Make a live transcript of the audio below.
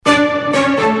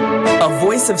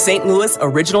Voice of St. Louis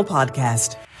original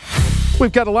podcast.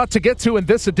 We've got a lot to get to in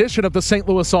this edition of the St.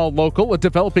 Louis All Local, a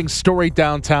developing story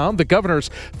downtown, the governor's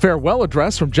farewell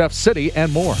address from Jeff City,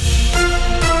 and more.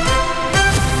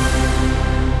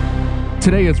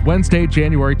 Today is Wednesday,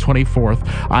 January 24th.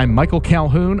 I'm Michael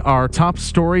Calhoun. Our top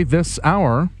story this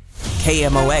hour.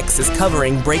 KMOX is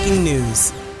covering breaking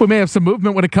news. We may have some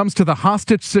movement when it comes to the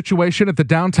hostage situation at the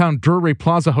downtown Drury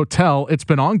Plaza Hotel. It's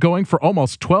been ongoing for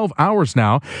almost 12 hours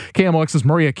now. KMOX's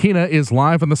Maria Kina is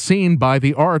live on the scene by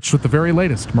the Arch with the very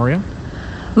latest. Maria?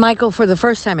 Michael, for the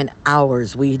first time in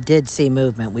hours, we did see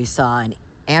movement. We saw an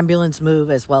ambulance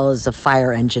move as well as a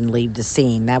fire engine leave the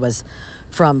scene. That was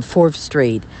from 4th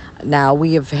Street. Now,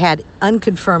 we have had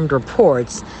unconfirmed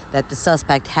reports that the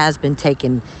suspect has been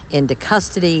taken into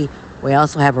custody. We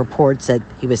also have reports that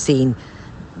he was seen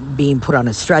being put on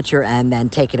a stretcher and then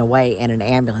taken away in an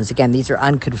ambulance. Again, these are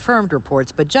unconfirmed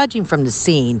reports, but judging from the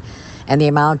scene and the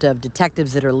amount of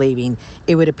detectives that are leaving,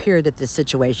 it would appear that the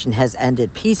situation has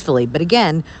ended peacefully. But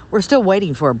again, we're still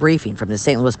waiting for a briefing from the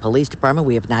St. Louis Police Department.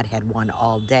 We have not had one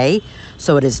all day,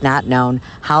 so it is not known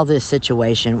how this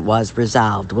situation was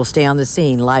resolved. We'll stay on the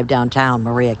scene live downtown.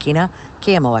 Maria Kina,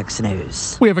 KMOX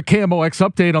News. We have a KMOX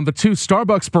update on the two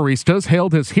Starbucks baristas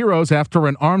hailed as heroes after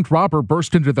an armed robber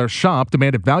burst into their shop,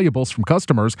 demanded valuables from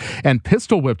customers, and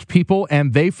pistol-whipped people,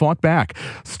 and they fought back.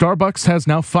 Starbucks has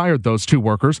now fired those two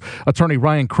workers. Attorney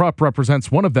Ryan Krupp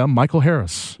represents one of them, Michael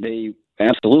Harris. They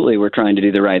absolutely were trying to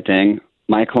do the right thing.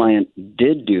 My client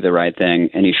did do the right thing,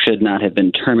 and he should not have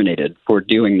been terminated for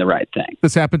doing the right thing.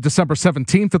 This happened December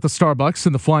 17th at the Starbucks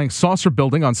in the Flying Saucer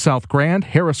building on South Grand.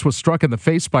 Harris was struck in the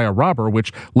face by a robber,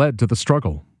 which led to the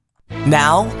struggle.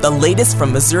 Now, the latest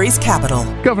from Missouri's capital.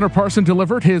 Governor Parson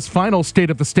delivered his final State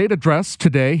of the State address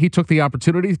today. He took the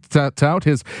opportunity to tout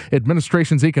his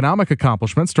administration's economic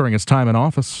accomplishments during his time in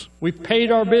office. We've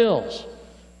paid our bills.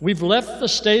 We've left the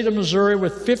state of Missouri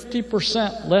with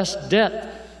 50% less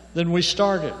debt than we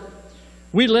started.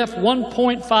 We left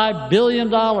 $1.5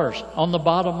 billion on the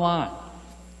bottom line.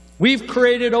 We've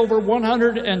created over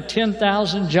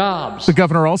 110,000 jobs. The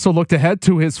governor also looked ahead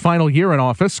to his final year in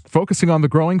office, focusing on the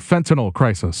growing fentanyl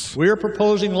crisis. We're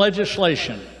proposing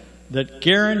legislation that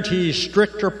guarantees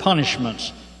stricter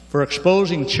punishments for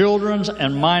exposing children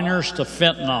and minors to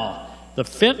fentanyl. The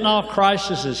fentanyl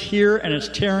crisis is here, and it's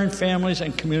tearing families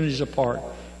and communities apart.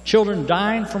 Children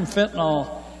dying from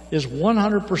fentanyl is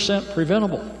 100%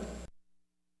 preventable.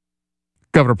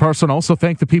 Governor Parson also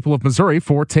thanked the people of Missouri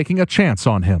for taking a chance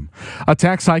on him. A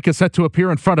tax hike is set to appear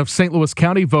in front of St. Louis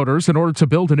County voters in order to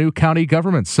build a new county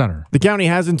government center. The county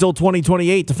has until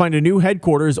 2028 to find a new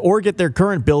headquarters or get their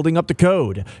current building up to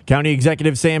code. County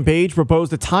Executive Sam Page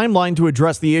proposed a timeline to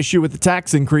address the issue with the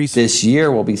tax increase. This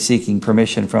year, we'll be seeking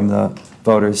permission from the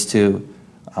voters to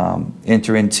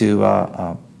enter into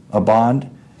a bond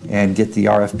and get the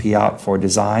RFP out for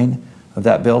design of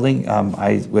that building.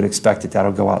 I would expect that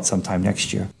that'll go out sometime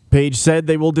next year. Page said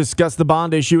they will discuss the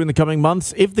bond issue in the coming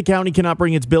months. If the county cannot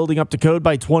bring its building up to code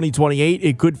by 2028,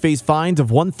 it could face fines of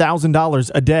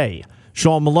 $1,000 a day.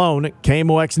 Sean Malone,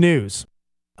 KMOX News.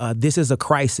 This is a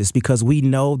crisis because we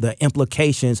know the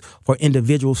implications for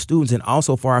individual students and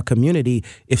also for our community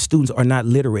if students are not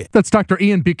literate. That's Dr.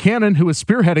 Ian Buchanan, who is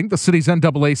spearheading the city's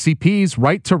NAACP's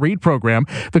Right to Read program.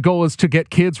 The goal is to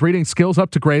get kids reading skills up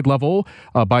to grade level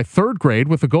by 3rd grade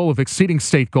with the goal of exceeding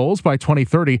state goals by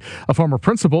 2030. A former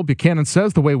principal, Buchanan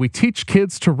says the way we teach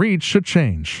kids to read should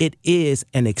change. It is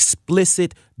an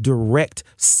explicit, direct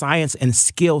science and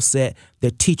skill set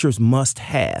that teachers must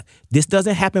have. This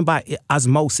doesn't happen by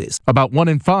osmosis. About 1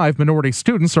 in 5 minority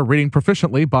students are reading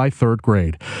proficiently by 3rd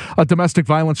grade. A domestic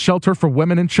violence shelter for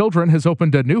women and children has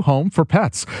opened a new home for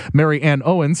pets. Mary Ann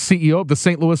Owens, CEO of the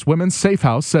St. Louis Women's Safe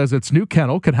House, says its new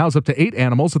kennel can house up to 8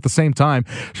 animals at the same time.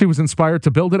 She was inspired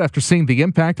to build it after seeing the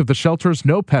impact of the shelter's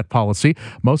no pet policy.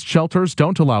 Most shelters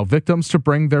don't allow victims to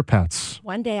bring their pets.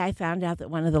 One day I found out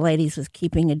that one of the ladies was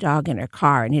keeping a dog in her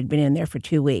car and had been in there for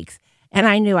 2 weeks. And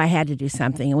I knew I had to do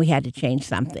something and we had to change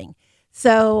something.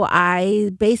 So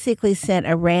I basically sent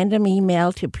a random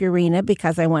email to Purina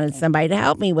because I wanted somebody to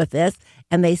help me with this.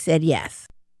 And they said yes.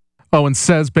 Owens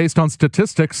says based on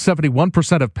statistics,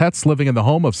 71% of pets living in the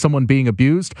home of someone being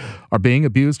abused are being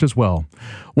abused as well.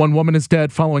 One woman is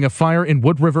dead following a fire in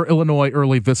Wood River, Illinois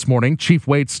early this morning. Chief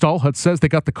Wade Stallhut says they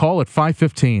got the call at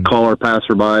 5:15. Caller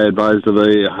passerby advised of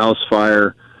a house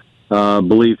fire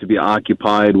believed to be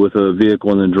occupied with a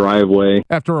vehicle in the driveway.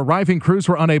 After arriving, crews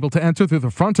were unable to enter through the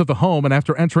front of the home, and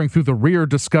after entering through the rear,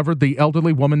 discovered the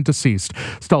elderly woman deceased.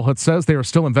 Stallhut says they are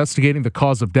still investigating the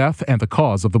cause of death and the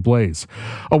cause of the blaze.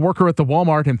 A worker at the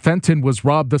Walmart in Fenton was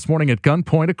robbed this morning at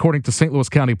gunpoint, according to St. Louis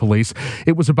County Police.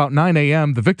 It was about 9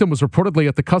 a.m. The victim was reportedly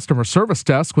at the customer service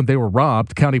desk when they were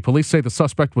robbed. County police say the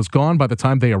suspect was gone by the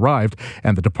time they arrived,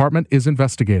 and the department is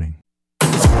investigating.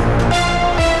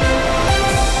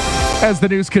 As the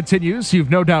news continues, you've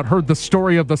no doubt heard the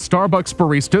story of the Starbucks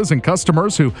baristas and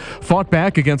customers who fought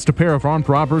back against a pair of armed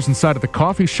robbers inside of the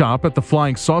coffee shop at the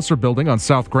Flying Saucer building on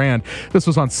South Grand. This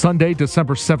was on Sunday,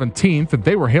 December 17th, and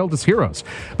they were hailed as heroes.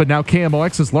 But now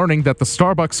KMOX is learning that the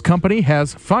Starbucks company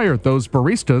has fired those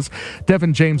baristas,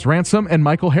 Devin James Ransom and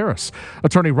Michael Harris.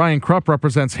 Attorney Ryan Krupp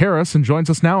represents Harris and joins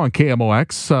us now on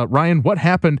KMOX. Ryan, what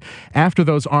happened after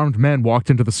those armed men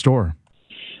walked into the store?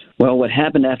 Well, what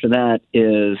happened after that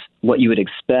is what you would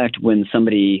expect when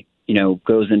somebody,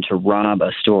 goes in to rob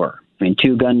a store. I mean,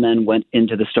 two gunmen went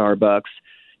into the Starbucks,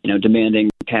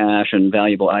 demanding cash and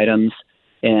valuable items.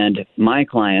 And my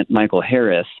client, Michael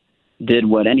Harris, did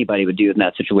what anybody would do in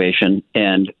that situation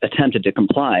and attempted to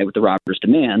comply with the robber's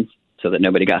demands so that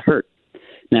nobody got hurt.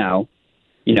 Now,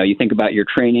 you think about your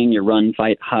training, your run,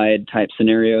 fight, hide type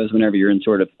scenarios whenever you're in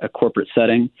sort of a corporate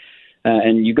setting.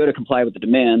 And you go to comply with the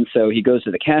demand, so he goes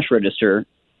to the cash register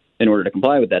in order to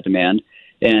comply with that demand,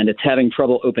 and it's having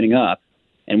trouble opening up,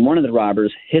 and one of the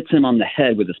robbers hits him on the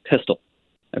head with his pistol,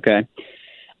 okay?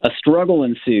 A struggle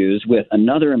ensues with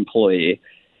another employee,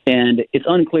 and it's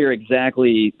unclear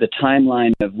exactly the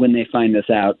timeline of when they find this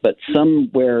out, but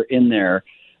somewhere in there,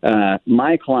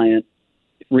 my client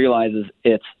realizes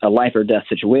it's a life or death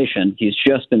situation. He's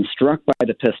just been struck by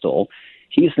the pistol.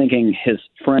 He's thinking his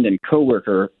friend and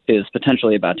coworker is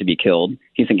potentially about to be killed.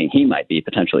 He's thinking he might be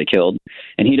potentially killed.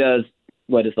 And he does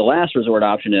what is the last resort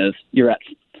option is you're at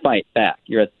fight back.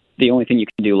 You're at the only thing you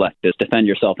can do left is defend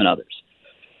yourself and others.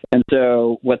 And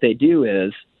so what they do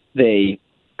is they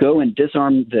go and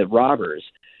disarm the robbers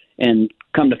and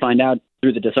come to find out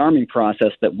through the disarming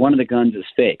process that one of the guns is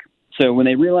fake. So when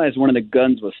they realized one of the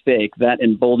guns was fake, that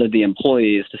emboldened the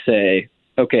employees to say,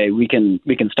 okay, we can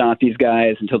stop these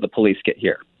guys until the police get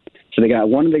here. So they got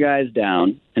one of the guys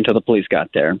down until the police got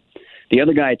there. The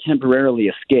other guy temporarily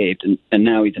escaped, and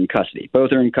now he's in custody.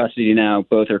 Both are in custody now.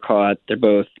 Both are caught. They're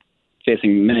both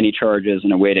facing many charges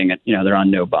and awaiting, they're on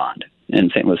no bond in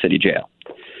St. Louis City Jail.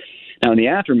 Now, in the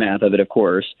aftermath of it, of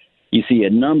course, you see a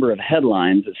number of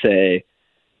headlines that say,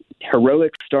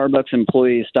 heroic Starbucks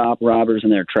employees stop robbers in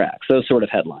their tracks. Those sort of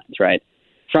headlines, right?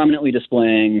 Prominently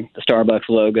displaying the Starbucks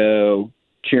logo,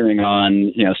 cheering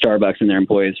on, Starbucks and their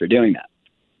employees for doing that.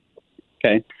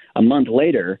 Okay. A month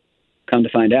later, come to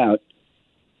find out,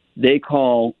 they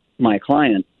call my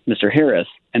client, Mr. Harris,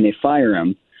 and they fire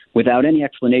him without any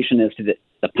explanation as to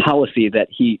the policy that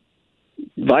he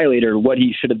violated or what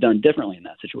he should have done differently in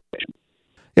that situation.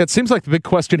 It seems like the big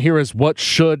question here is what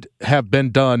should have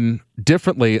been done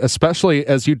differently, especially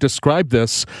as you described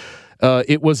this.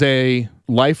 It was a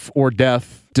life or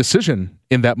death decision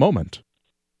in that moment.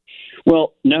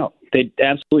 Well, no, they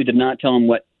absolutely did not tell him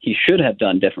what he should have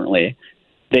done differently.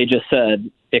 They just said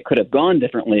it could have gone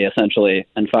differently, essentially,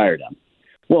 and fired him.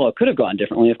 Well, it could have gone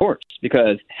differently, of course,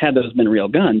 because had those been real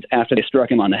guns, after they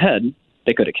struck him on the head,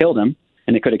 they could have killed him,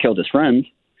 and they could have killed his friends.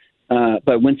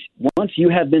 But once you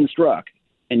have been struck,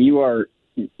 and you are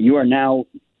now,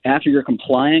 after you're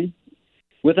complying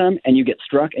with them, and you get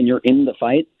struck, and you're in the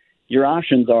fight, your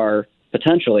options are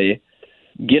potentially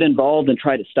get involved and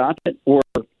try to stop it, or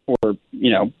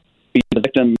be the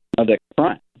victim of the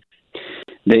crime.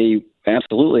 They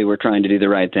absolutely were trying to do the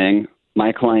right thing.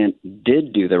 My client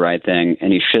did do the right thing,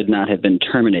 and he should not have been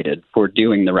terminated for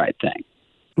doing the right thing.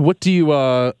 What do you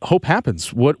hope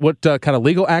happens? What kind of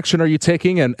legal action are you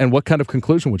taking, and what kind of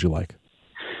conclusion would you like?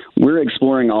 We're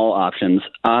exploring all options.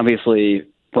 Obviously,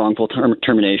 wrongful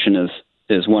termination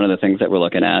is one of the things that we're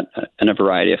looking at, and a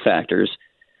variety of factors.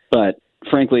 But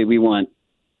frankly, we want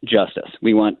justice.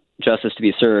 We want justice to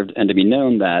be served and to be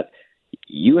known that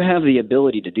you have the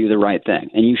ability to do the right thing,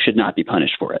 and you should not be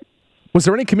punished for it. Was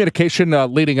there any communication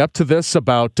leading up to this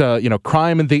about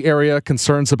crime in the area,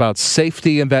 concerns about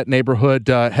safety in that neighborhood?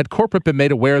 Had corporate been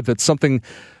made aware that something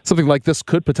like this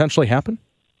could potentially happen?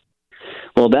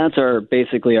 Well, that's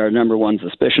basically our number one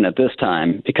suspicion at this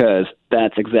time, because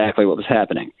that's exactly what was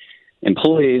happening.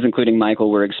 Employees, including Michael,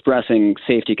 were expressing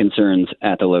safety concerns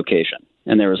at the location.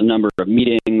 And there was a number of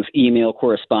meetings, email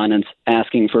correspondence,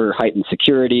 asking for heightened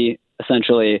security,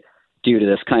 essentially due to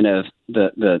this kind of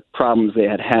the problems they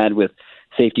had with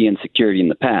safety and security in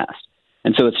the past.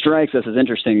 And so it strikes us as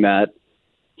interesting that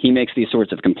he makes these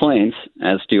sorts of complaints,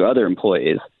 as do other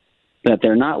employees, that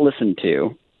they're not listened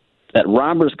to, that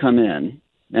robbers come in,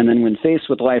 and then when faced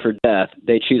with life or death,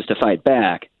 they choose to fight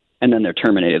back, and then they're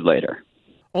terminated later.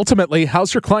 Ultimately,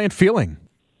 how's your client feeling?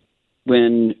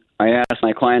 When I asked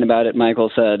my client about it,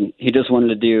 Michael said he just wanted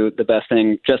to do the best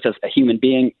thing just as a human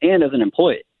being and as an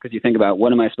employee. Because you think about,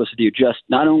 what am I supposed to do just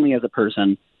not only as a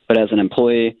person, but as an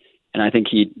employee? And I think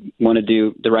he'd want to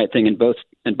do the right thing in both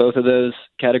of those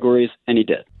categories, and he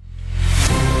did.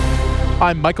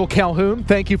 I'm Michael Calhoun.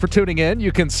 Thank you for tuning in.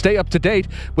 You can stay up to date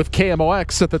with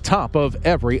KMOX at the top of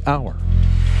every hour.